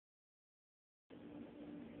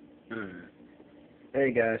Alright.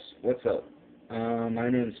 Hey guys, what's up? My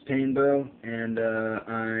name's Painbow, and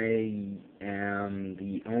I am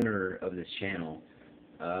the owner of this channel.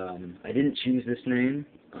 I didn't choose this name.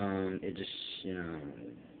 It just,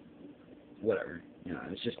 whatever.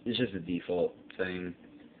 It's just a default thing.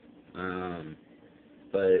 Um,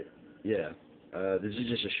 but yeah, this is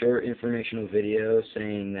just a short informational video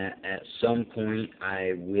saying that at some point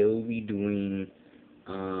I will be doing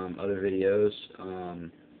other videos.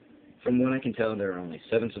 From what I can tell, there are only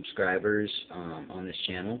 7 subscribers on this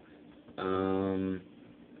channel.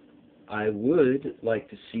 I would like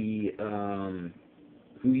to see who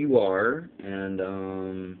you are,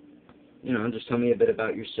 and just tell me a bit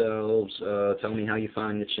about yourselves. Tell me how you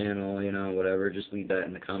find the channel, whatever. Just leave that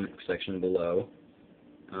in the comment section below.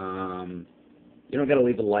 You don't gotta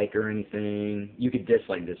leave a like or anything. You could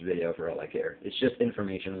dislike this video for all I care. It's just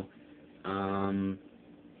informational.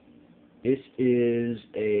 This is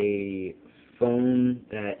a phone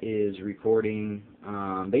that is recording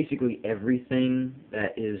basically everything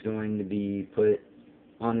that is going to be put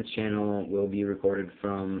on this channel will be recorded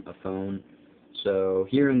from a phone. So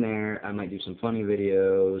here and there I might do some funny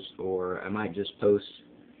videos, or I might just post,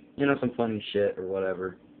 some funny shit or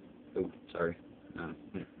whatever. Oh, sorry.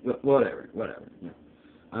 Whatever.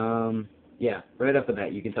 Yeah, right off the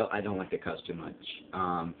bat you can tell I don't like to cuss too much.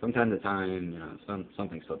 From time to time,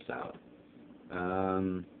 something slips out.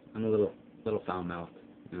 I'm a little foul-mouthed,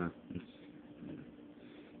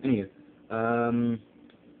 Anywho,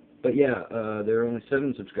 but yeah, there are only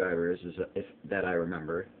 7 subscribers, if that I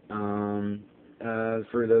remember.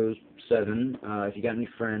 For those 7, if you got any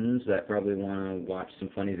friends that probably want to watch some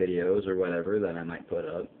funny videos or whatever that I might put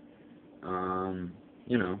up,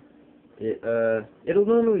 it'll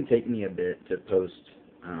normally take me a bit to post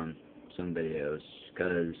some videos,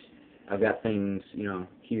 because I've got things,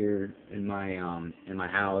 here in my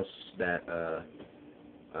house that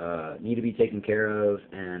need to be taken care of,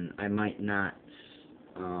 and I might not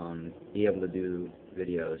be able to do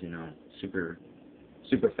videos, super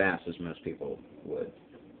fast as most people would.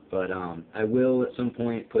 But I will at some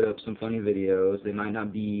point put up some funny videos. They might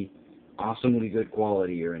not be awesomely good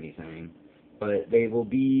quality or anything, but they will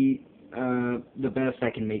be the best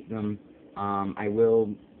I can make them. I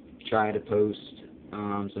will try to post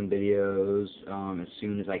some videos as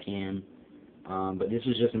soon as I can. But this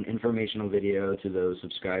is just an informational video to those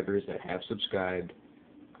subscribers that have subscribed.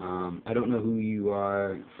 I don't know who you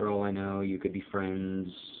are. For all I know, you could be friends,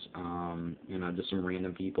 just some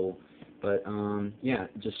random people. But yeah,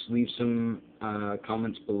 just leave some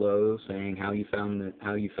comments below saying how you found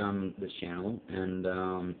this channel, and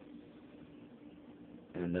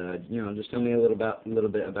just tell me a little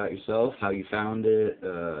bit about yourself, how you found it,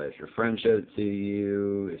 if your friend showed it to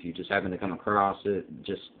you, if you just happen to come across it,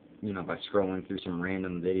 just by scrolling through some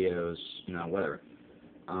random videos, whatever.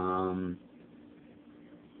 I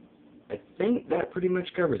think that pretty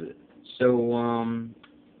much covers it. So,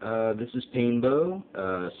 this is Painbow,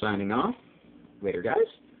 signing off. Later, guys.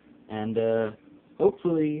 And,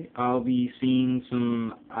 hopefully I'll be seeing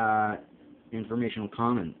some, informational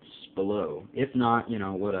comments below. If not,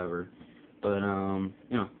 whatever. But,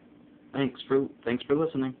 thanks for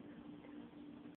listening.